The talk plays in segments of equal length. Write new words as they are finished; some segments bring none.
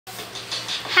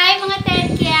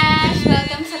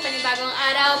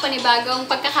araw, panibagong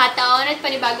pagkakataon at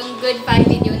panibagong good vibe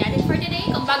video natin for today.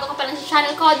 Kung bago ka pa lang sa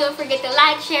channel ko, don't forget to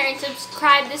like, share, and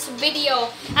subscribe this video.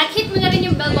 At hit mo na rin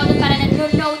yung bell button para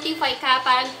na-notify ka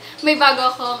para may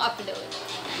bago akong upload.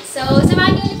 So,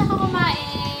 samahan niyo ulit ako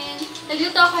kumain.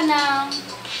 Nagluto ako ng...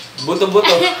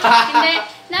 Buto-buto. Hindi.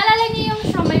 Naalala niyo yung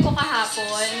siomay ko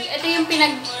kahapon. Ito yung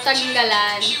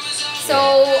pinagtanggalan.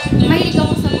 So, mahilig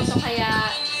ako sa buto kaya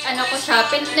ano ko siya.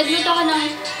 Nagluto ako ng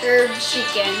herb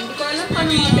chicken. Hindi ko alam kung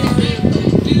ano mga pinagluto.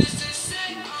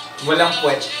 Walang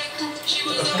puwet.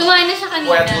 Kumain na siya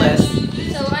kanina. Puwetless.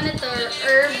 So, ano to?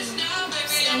 Herbs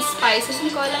and spices.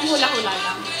 Hindi ko alam. Hula-hula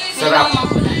lang. Sarap.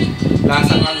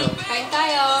 Lasang ano? Kain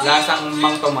tayo. Lasang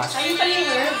Mang Tomas. Ayun pala yung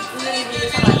herb. Nalibili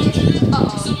sa kantin.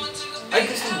 Oo. Ay,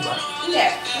 gusto mo ba? Hindi.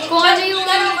 Kung ano yung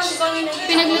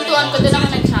pinaglutuan ko, doon ako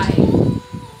nag-try.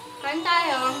 Kain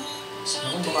tayo.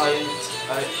 Ako baka yun.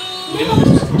 Ay, hindi mo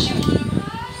gusto.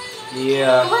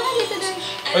 Yeah. Kuha na dito doon.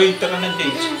 Ay, tara na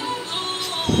Jay.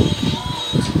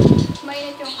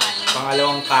 Mainit yung kanin.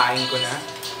 Pangalawang kain ko na.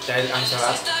 Dahil ang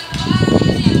sarap.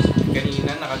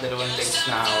 Kanina, nakadalawang legs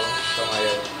na ako. So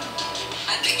ngayon,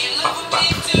 pakpak.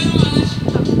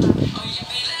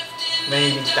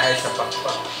 Nahilig tayo sa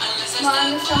pakpak.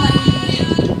 Maano siya mainit.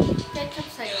 Ketchup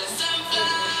sa'yo.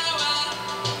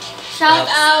 Shout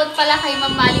out pala kay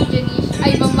Mamaling Janice.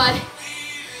 Ay, Mamaling.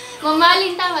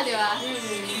 Mamaling tama, di ba?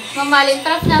 Mamaling.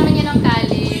 Prof namin yun ng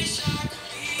college.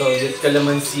 Toilet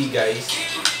calamansi, guys.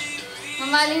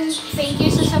 Mamaling, thank you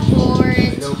sa support.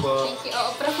 Hello po. Thank you.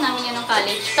 Oo, prof namin yun ng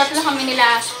college. Tatlo kami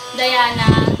nila,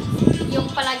 Diana, yung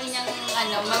palagi niyang,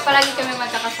 palagi kami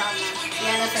magkakasama.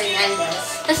 Yan sa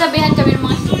Fernandez. Tapos sabihan kami ng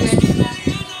mga students na,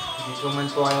 Hindi ko man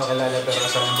po kayo kilala pero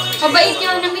kasama naman may mabait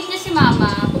niya, na-meet niya si mama.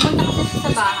 Pumunta kasi siya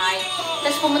sa bahay.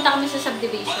 Tapos pumunta kami sa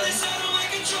subdivision.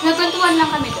 Nagkwentuhan lang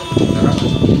kami doon. Sarap.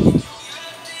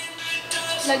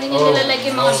 Lagi niya nilalike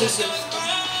yung mga videos ko.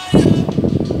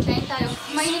 Kain tayo.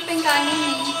 Mainit pa yung kanin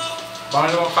eh.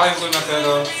 Pangalawang kain ko na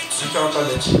pero ang sarap pa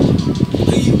din.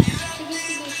 Sige,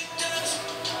 sige.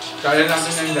 Kaya namin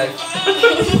ng life.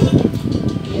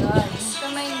 Yun.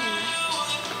 Kamay niya.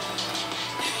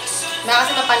 Baka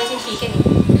kasi kapanis yung chicken eh.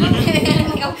 Ang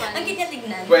cute niya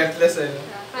tignan. Puwetless eh.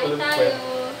 Kain tayo.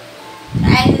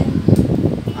 Kain.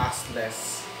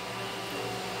 Assless.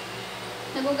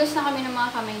 Nagugas na kami ng mga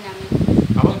kamay namin.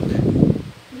 Ako hindi.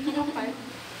 Okay.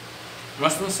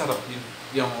 Mas masarap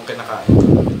yung kinakain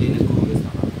ko. Hindi nagkuhugas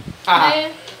na kami.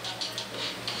 Ay,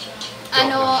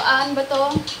 ano ba to?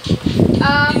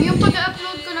 Yung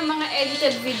pag-upload ko ng mga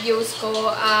edited videos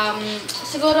ko,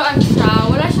 siguro siya,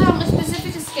 wala siyang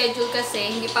specific schedule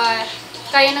kasi hindi pa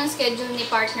kaya ng schedule ni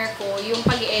partner ko yung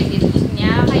pag-edit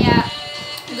niya. Kaya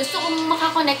gusto kong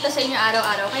makakonekta sa inyo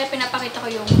araw-araw. Kaya pinapakita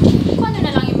ko yung kung ano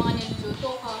na lang yung mga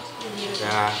niluluto ko.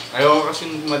 Yeah. Ayoko kasi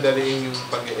madaliin yung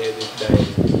pag-edit dahil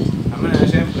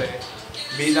siyempre,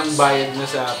 bilang bayad na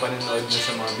sa panonood nyo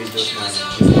sa mga videos namin,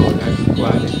 gusto ko lagi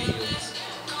quality yung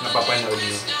napapanood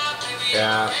nyo.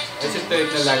 Kaya, kasi tuwid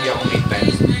na lagi ako may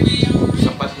time.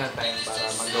 Sapat na time para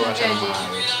magawa siya ng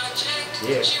maayos.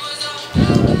 Yeah.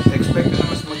 Expect ko na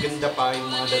mas maganda pa yung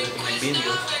mga darating ng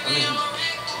videos.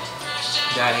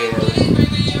 Dahil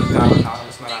magkaroon ako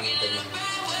mas maraming time.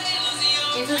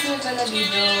 Yung susunod ko na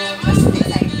video, mas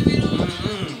excited.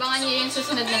 Abangan niyo yung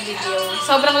susunod na video.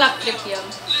 Sobrang lap trip yun.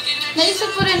 Naisip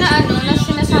ko rin na na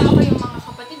sinasama ko yung mga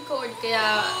kapatid ko or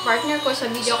kaya partner ko sa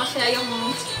video kasi ayaw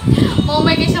mo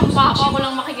may kasi ang mukha ko, ako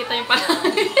lang makikita yung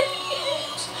palagi.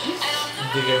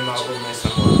 Hindi kayo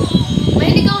makakumesa ko.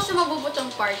 Mahilig ako sa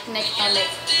mabubutong part, neck to neck.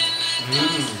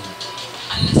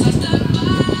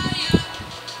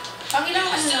 Pang ilang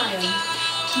ano na ngayon?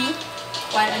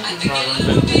 1 and 2. Parang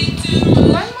ganun.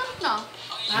 1 month na.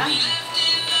 Ha?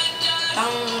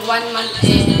 Pang 1 month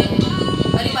eh...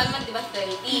 Bali 1 month diba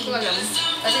 30? Hindi ko alam.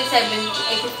 Kasi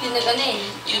 15 na gano'n eh.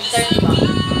 30 ba?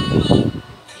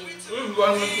 1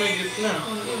 month may gift na.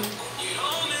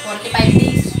 45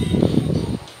 days.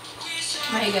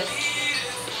 Mahigat.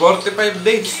 45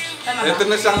 days. Tama ba? Ito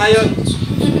na siya ngayon.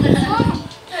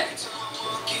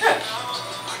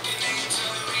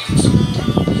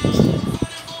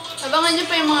 Abangan niyo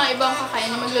pa yung mga ibang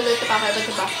kakain na magluluto pa kayo.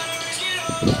 Ba't ba?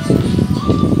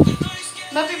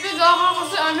 Mapipiga ako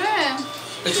kasi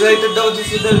Excited daw din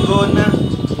si Dalgona.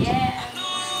 Yeah.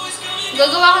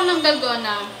 Gagawa ko ng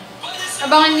dalgona.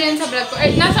 Abangan niyo yan sa vlog ko.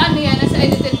 Nasa yan? Nasa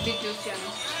edited videos yan.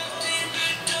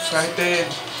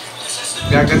 Excited.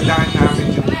 Gagandahan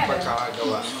namin yung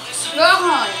pagkakagawa. Gawa ko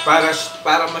nga.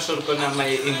 Para ma-sure ko na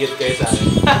may inggit kayo sa akin.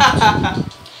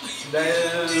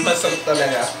 Dahil masarap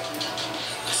talaga.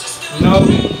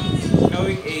 Knowing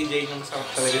knowing AJ na masarap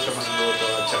talaga siya magluto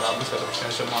at saka masarap siya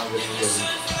sa mga ganyan-ganyan.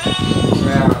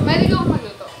 Kaya, Mahilig ako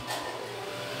magluto.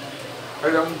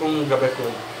 alam kong gabi ko.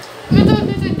 Ito,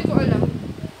 hindi ko alam.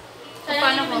 Sayang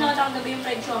Paano yung ko? pinakatakang gabi yung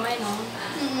fried siomay, no?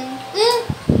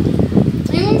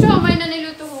 Yung siomay na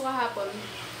niluto ko kahapon.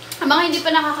 Ang mga hindi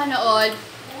pa nakakanood,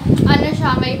 ano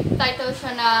siya, may title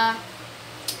siya na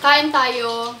Kain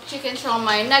tayo, chicken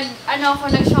siomay.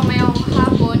 Nag-siomay ako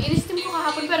kahapon. In-steam ko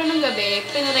kahapon pero nung gabi,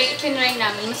 pinray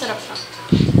namin. Masarap siya.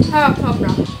 Harap,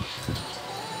 sobra.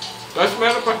 Tapos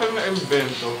meron pa siya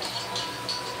na-invento.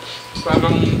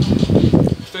 Parang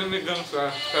sinigang siya,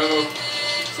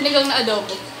 Sinigang na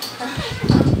adobo.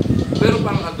 pero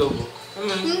parang adobo.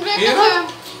 Hindi Hirap.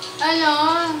 kasi,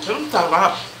 Pero ang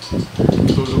sarap.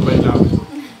 Tulubay lang.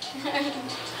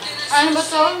 ano ba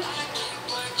to?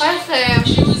 Kasi,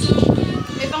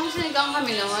 may pang sinigang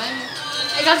kami naman.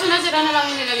 Eh kaso natira na lang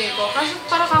yung nilagay ko. Kasi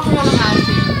para kakuha ng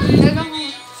asin. Nilagay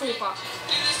ko suka.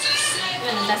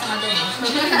 Yun, ang lasa nga doon.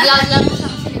 Vlog lang ko sa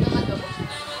sinigang adobo.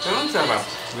 Pero ang sarap.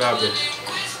 Grabe.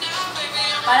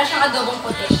 Para siyang adobong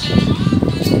puti.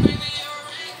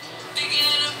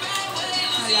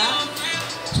 Wala.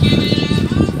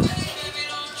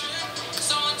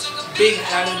 Big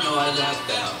I don't know I got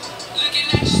that.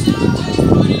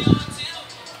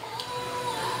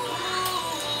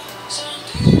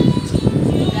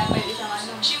 Wala pa yung isang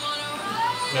ano.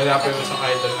 Nalapit mo sa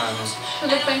idol namin.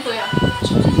 Sulit pa yung kuya.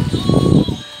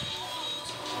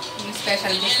 Yung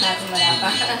special dish natin wala pa.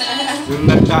 Yung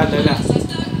nagdadala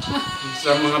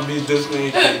sa mga videos na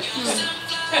ito.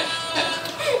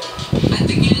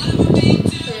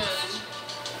 So, yun.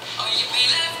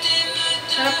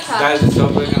 Sarap siya. Dahil sa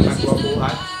sobrang ng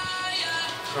kagwapuhan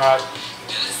at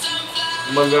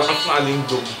magakas na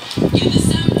alindog.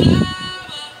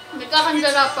 May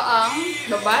kakandala pa ang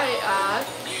babae at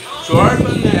Sure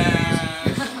ba na?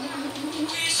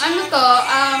 ano to,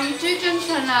 chicken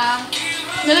siya na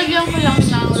nilagyan ko lang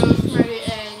ng rosemary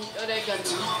and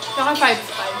oregano. Tsaka 5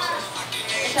 spices.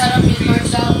 Sarap yung pork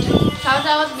down. Shout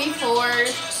out before.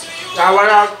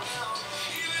 Kawarak!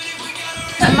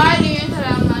 Maraming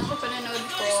salamat sa panonood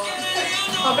ko.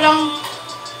 Sobrang,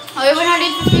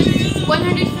 153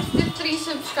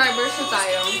 subscribers na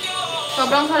tayo.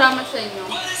 Sobrang salamat sa inyo.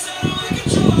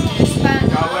 Yes, pa.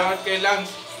 Kawarak kay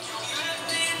Lance.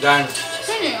 Lance.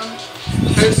 Sino yun?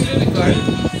 Kayo sila ni Kain?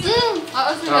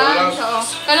 Oo, sila. Salamat. Oo.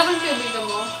 Kala ko yung kaibigan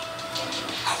mo.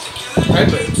 Ay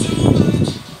ba?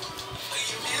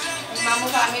 Mamo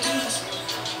family.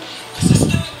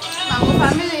 Mango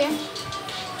family.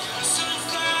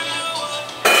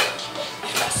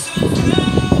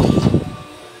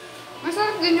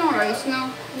 Masarap din yung rice, no?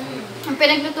 Ang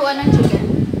pinaglutuan ng chicken.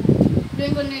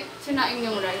 Doon ko sinaing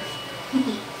yung rice.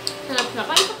 Sarap na.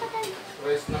 Kain ka pa tayo.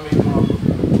 Rice na may mga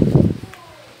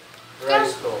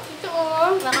rice to. Ito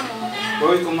oh. Baka mo.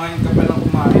 Boy, kumain ka pa ng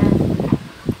kumain.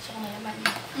 Siya mayaman.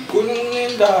 Kunin mo na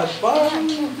yung lahat. Parang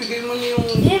bigay mo na yung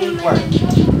part.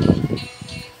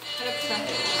 Sarap siya.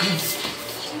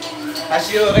 As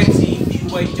you can see, hindi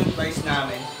white yung rice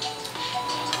namin.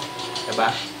 Diba?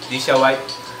 Hindi siya white,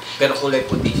 pero kulay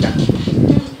puti siya.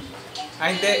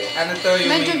 Ay, hindi. Ano to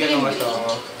yung Medyo may ganawa green. to?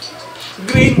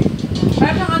 Green!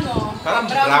 Parang ano? Parang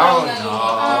brown. na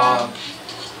Oo. ano.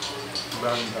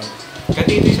 Brown.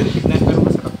 Katiti siya tignan, pero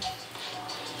masarap.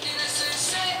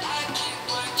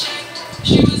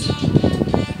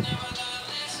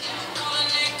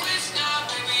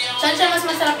 Saan siya mas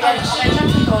masarap yan? Okay, saan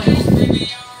sa toyo?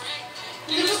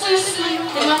 Hindi ko pala tikman yung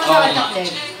Tingnan ko sa Oo. katak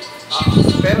leg.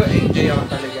 Pero enjoy ako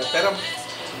talaga. Pero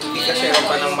hindi kasi ako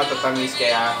pa ng matatamis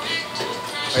kaya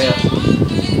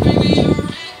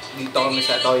dito kami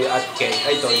sa toyo at ketchup.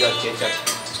 Ay, toyo at ketchup.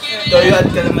 Toyo at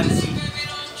calamansi.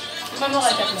 Tingnan mo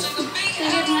katak leg. Sige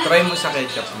nga. Try mo sa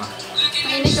ketchup, ma.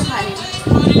 Mainit yung kanin.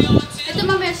 Ito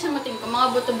mamaya sa mating ko. Mga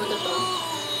buto-buto to.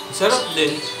 Sarap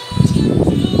din.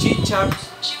 Chichap.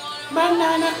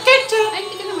 Banana ketchup. Ay,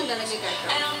 hindi ka naman talaga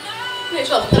ketchup. Hey,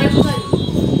 ikaw, try mo kayo.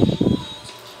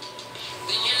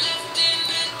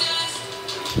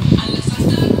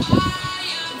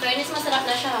 Yung Chinese masarap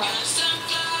na siya.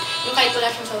 Yung kahit wala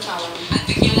siyang sausawan.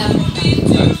 Malapit siya.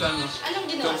 Ano sa ano? Anong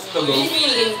ginawa Toast niyo? to go. Hindi niyo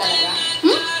ganun talaga?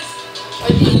 Hmm? O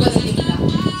hindi ko sa tigla?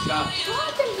 Sa. Ah,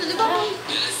 ito, di ba?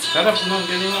 Sarap no,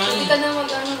 ganyan nga. Hindi ka na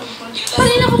mag-ano.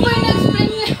 Kanina ko pa yung na-explain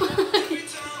niya.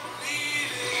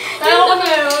 Kala ko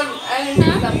meron. Ay, hindi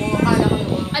ka mo. Kala ko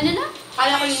yun. Ano na?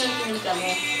 Kala ko yun ang pinunta mo.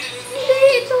 Hindi,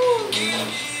 ito.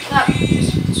 Sarap.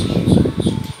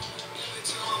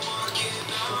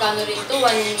 Magkano rin ito?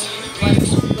 180.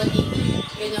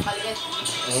 Ganyan kaliit.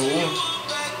 Oo.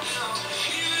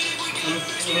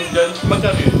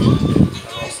 Magkano yun?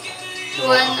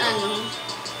 One, ano,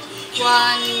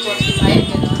 one,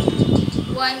 45, gano'n.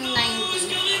 190.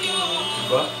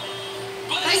 Diba?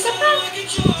 Ay, isa pa.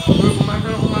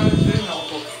 Pero kumain din ako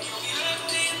po.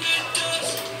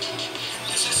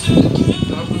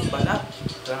 Sarap ng balat.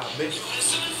 Grabe.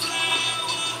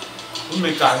 Uy,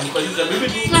 may kanin pa din sa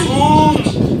bibig. Boom!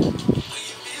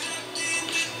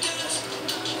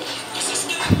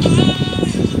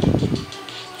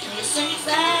 Isang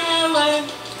sour.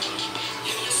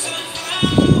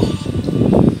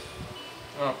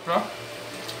 Sarap siya.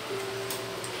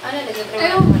 Ano, nag-try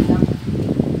Ayaw. mo ng hotdog?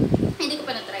 Hindi ko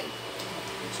pa na-try.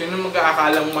 Sino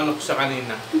mag-aakalang manok sa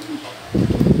kanina?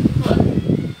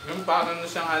 Yung parang na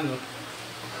siyang ano?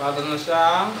 Parang na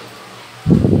siyang...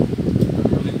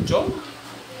 lechon?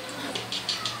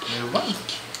 Ano ba?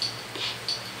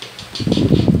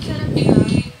 Sarap siya.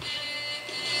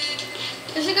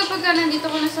 Kasi kapag ka nandito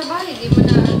ko na sa bahay, di mo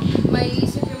na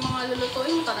maiisip yung mga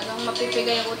lulutuin mo. Talagang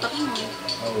mapipigay ang utak mo.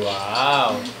 Oh, wow!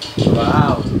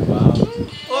 Wow! Wow!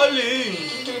 Oling!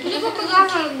 Hindi ko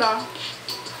pag-aaral ba?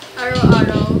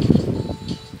 Araw-araw.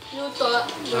 Luto.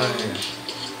 Ay.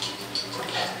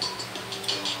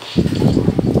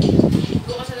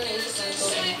 Doon ka sila naisip na ito.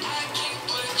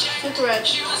 Secret.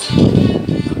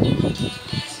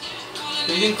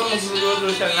 Tingin ko magluluto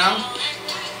siya ng...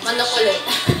 Manok ulit.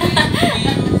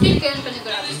 Chicken,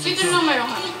 panigurado. Chicken lang meron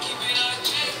kami.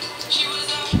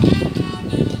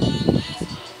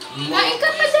 Kain ka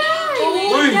pa dyan!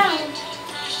 Uy!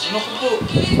 Ano ko po?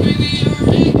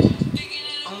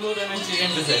 Ang mura ng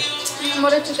chicken kasi.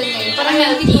 Mura chicken ngayon. Parang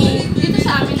 92. Dito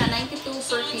sa amin na, 92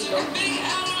 per kilo.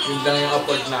 Yun lang yung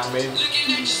afford namin.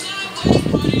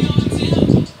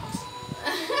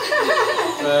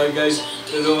 Guys,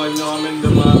 tulungan nyo kami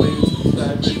dumami yung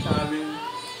subscribers namin.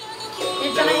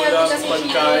 Yung tsaka Dalawa healthy lang kasi pagkain.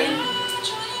 chicken.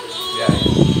 Yan.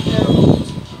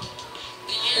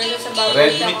 Pero sa bawal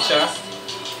Red meat siya.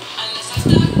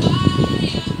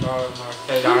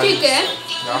 Yung chicken?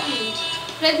 Yeah.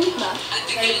 Red meat ba?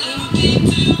 Red meat.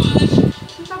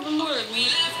 Ang sabi mo red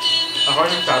meat. Ako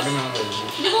yung sabi ng red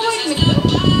meat. Di ba white meat to?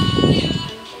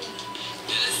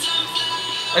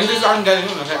 Ay, hindi sa akin galing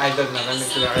yun kasi idol na kami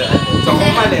sila kaya idol. So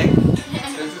kung mali,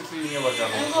 sasasihin niya wag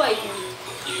ako. Ano ko white meat?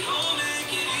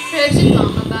 Red meat ba?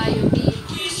 Kabayo, beef.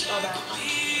 O ba?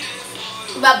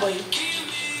 Baboy.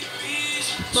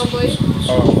 Baboy.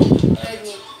 Oo. Red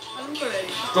meat. Alam ko red.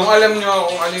 Kung alam niyo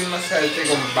kung ano yung mas healthy,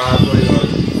 kung baboy or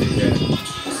chicken,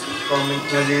 comment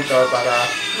nyo dito para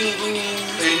yun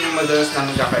yung madalas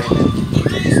namin kakainin.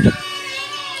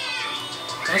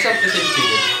 Ang sarap kasi yung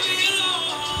chicken.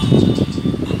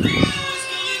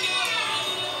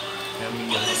 Yummy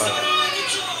yung mga bata.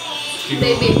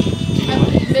 Baby. Kinuha,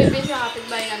 Baby sa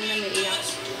kapitbahay namin na may iyak.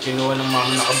 kinuha ng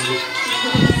mama naka-blue.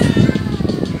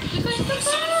 Kain ka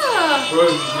pa! Well,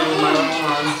 hindi mo marang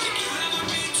mga ano.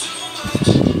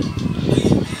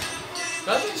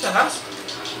 Dati yung sarap.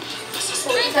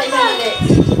 So, isa-isa ulit.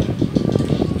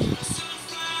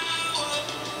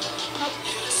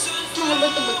 Mga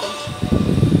bato-bato.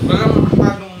 Wala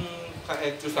makakadong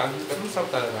ka-etcho sa akin, pero masarap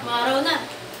talaga. Mga araw na.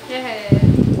 Hehe.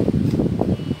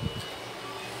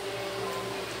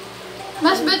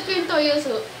 Mas bet ko yung toyo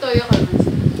calmacy.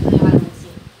 Ano ka naman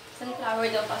siya? Sunflower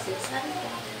daw kasi.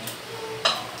 Sunflower.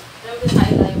 Alam ko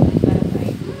tayo tayo ulit para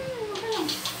tayo.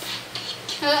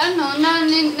 Ano, na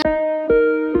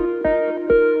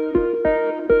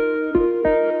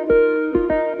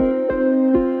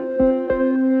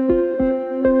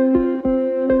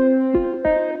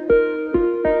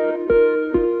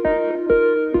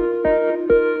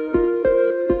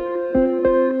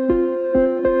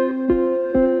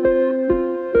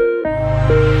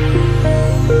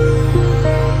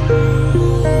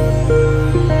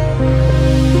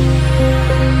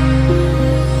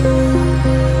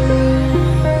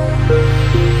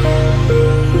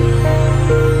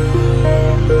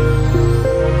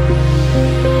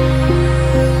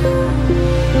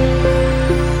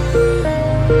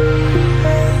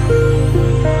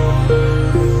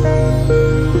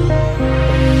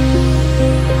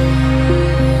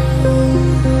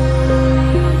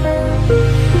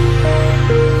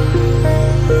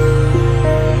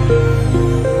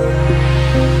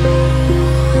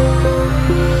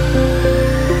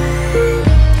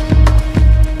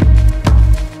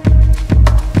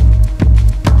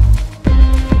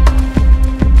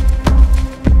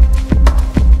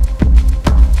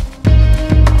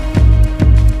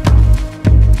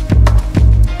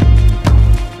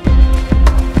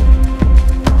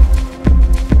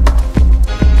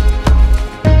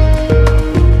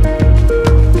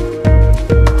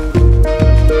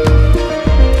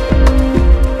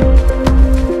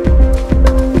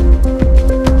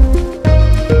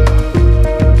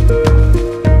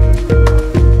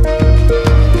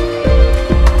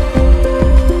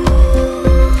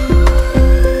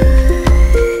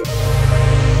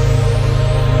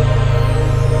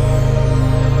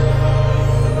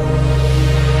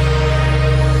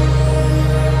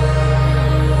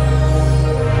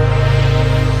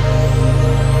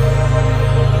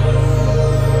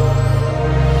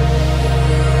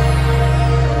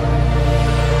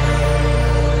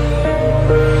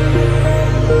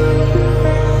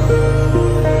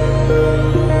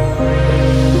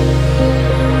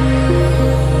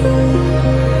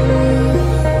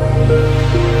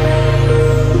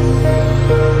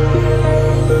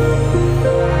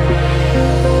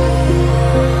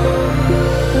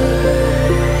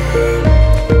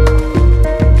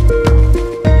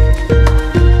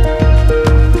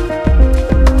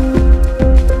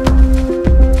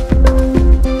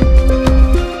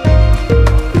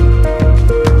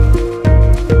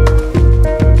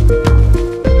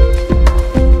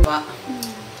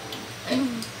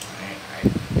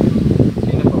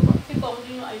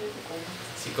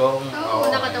Kong. Oo,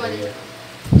 nakatawa din.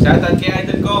 Shoutout kay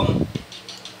Idol Kong.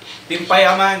 Team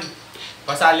Payaman.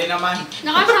 Pasali naman.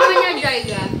 Nakasama niya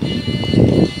Jaiga.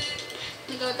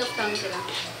 Nag-out of town sila.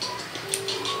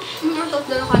 Out of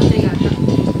the country yata.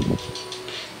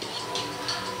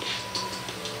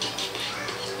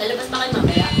 Lalabas pa kayo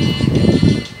mamaya?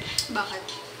 Bakit?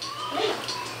 Wala.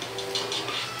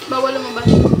 Bawal lumabas.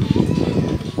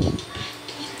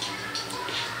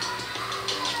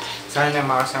 Sana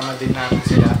makasama din namin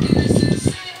sila.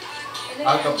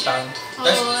 Out of town.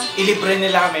 Tapos ilibre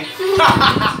nila kami.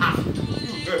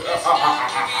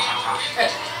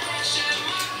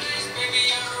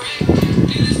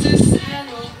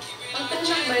 Ano? Ang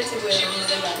tanong ba si Buero mo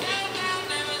nagagalit?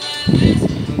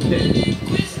 Hindi.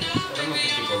 Pero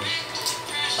magpipikon.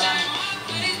 Parang,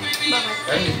 Bakit?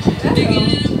 Ay, pero,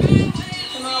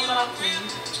 sa mga parating,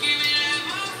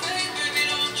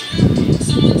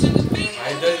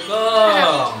 Idol ko!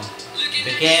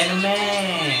 The Kain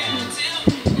Man!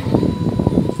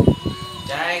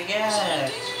 Jaiga!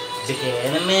 The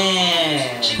Kain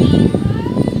Man!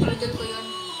 Idol ko yun.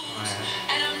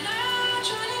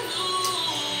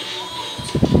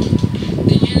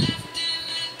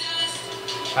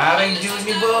 Parang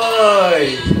Juni Boy!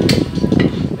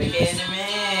 The Kain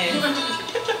Man!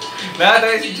 Lahat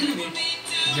tayo si Juni.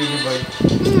 Juni Boy.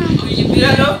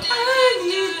 Ano? I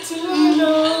need to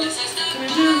know.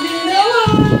 Could you be the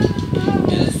one?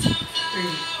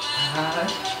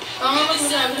 ang mga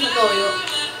magsasabi sa toyo.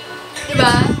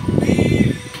 Diba?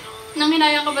 Nang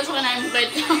hinayang ka ba sa kanayan mo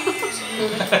kahit ko?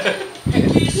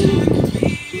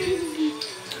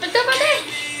 Ito pati!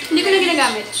 Hindi ko na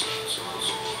ginagamit.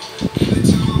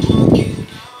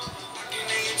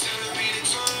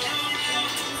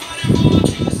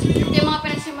 Ito yung mga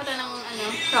pinagsimutan ng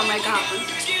summer kahapon.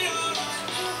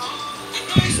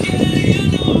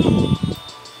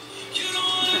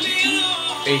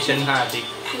 Asian Hattie.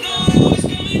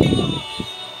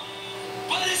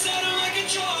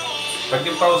 Pag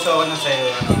i-pause ako na sa'yo,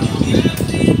 ano?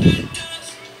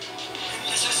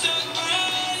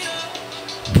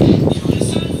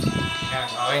 Yan,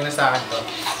 okay na sa akin to.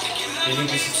 Feeling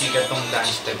ko sisikat tong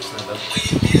dance steps na to.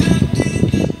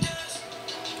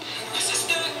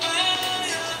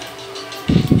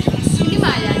 Hindi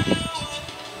maalat.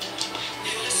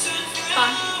 Pa?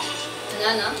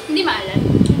 Ano na? Hindi maalat.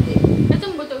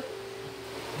 Itong buto.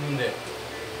 Hindi.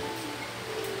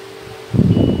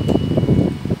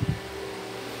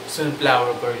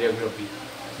 Sunflower Choreography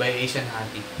by Asian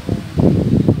Hattie.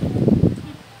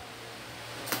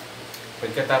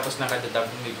 Pagkatapos nakadadap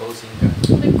may posing ka.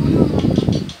 Nagkulong.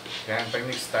 Kaya pag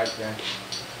nag-start ka,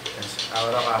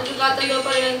 aura ka. Nagkakatan daw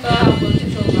pa rin kahapon si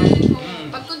Shokan.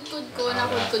 Pagkudkud ko,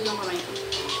 nakudkud yung kamay ko.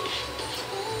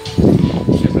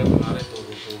 Siyempre, kunwari,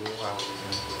 turo-turo ka.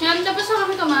 Yan, tapos na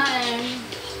kami kumain.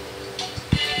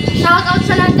 Shoutout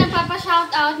sa lahat ng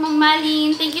papa-shoutout, Mang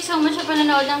Malin. Thank you so much sa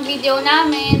panonood ng video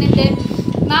namin. And then,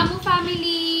 Mamu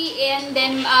family, and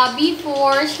then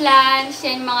B4, Slans,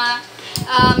 yan mga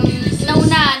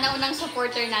naunang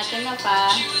supporter natin na pa.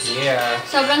 Yeah.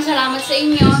 Sobrang salamat sa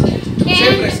inyo.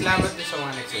 Siyempre, And, salamat din sa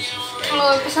mga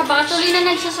nagsusubscribe. sa patuloy na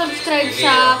nagsasubscribe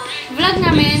sa vlog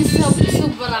namin,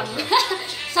 sobrang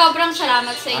sobrang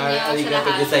salamat sa inyo sa Arigato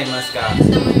lahat. gozaimasu ka.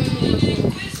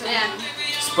 Ayan.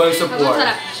 Spoil Sobrang support.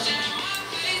 sarap.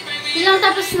 Yun lang,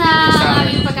 tapos na ang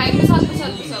aming pagkain. Busog.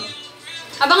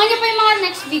 Abangan niyo pa yung mga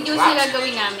next videos na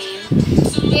gagawin namin.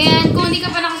 And kung hindi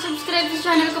ka pa nakasubscribe sa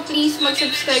channel ko, please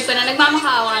mag-subscribe ka na.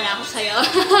 Nagmamakaawa na ako sa'yo.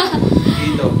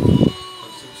 Dito.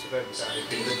 Mag-subscribe sa akin.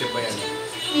 Pindutin ba yan?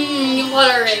 Yung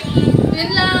color red.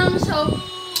 Yun lang. So,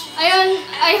 ayun.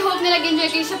 I hope na nag-enjoy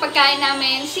kayo sa pagkain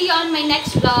namin. See you on my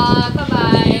next vlog.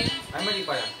 Bye-bye. Ay, mali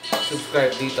pala.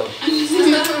 Subscribe dito.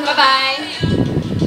 Bye-bye.